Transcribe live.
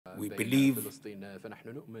We believe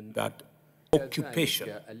that occupation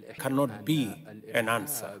cannot be an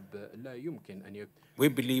answer. We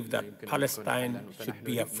believe that Palestine should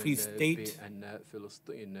be a free state,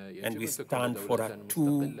 and we stand for a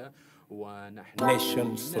two-nation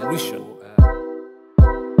solution.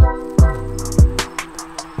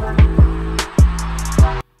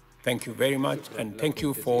 Thank you very much, and thank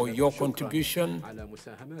you for your contribution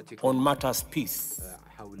on matters peace.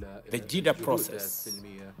 The JIDA process,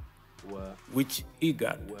 which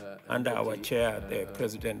IGAD, under our chair, the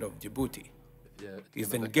President of Djibouti,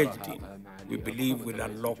 is engaged in, we believe will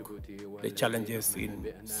unlock the challenges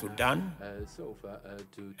in Sudan,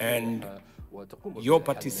 and your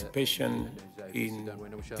participation in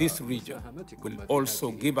this region will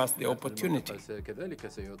also give us the opportunity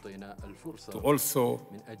to also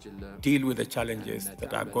deal with the challenges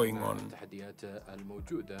that are going on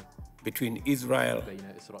between Israel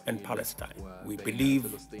and Palestine. We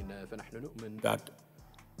believe that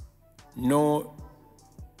no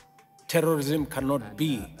terrorism cannot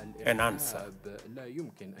be an answer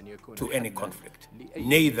to any conflict.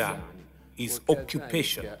 Neither is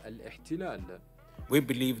occupation. We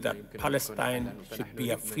believe that Palestine should be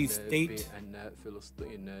a free state,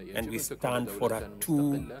 and we stand for a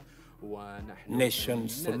two-nation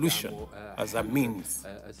solution as a means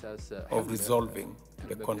of resolving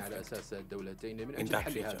the conflict in that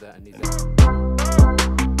region.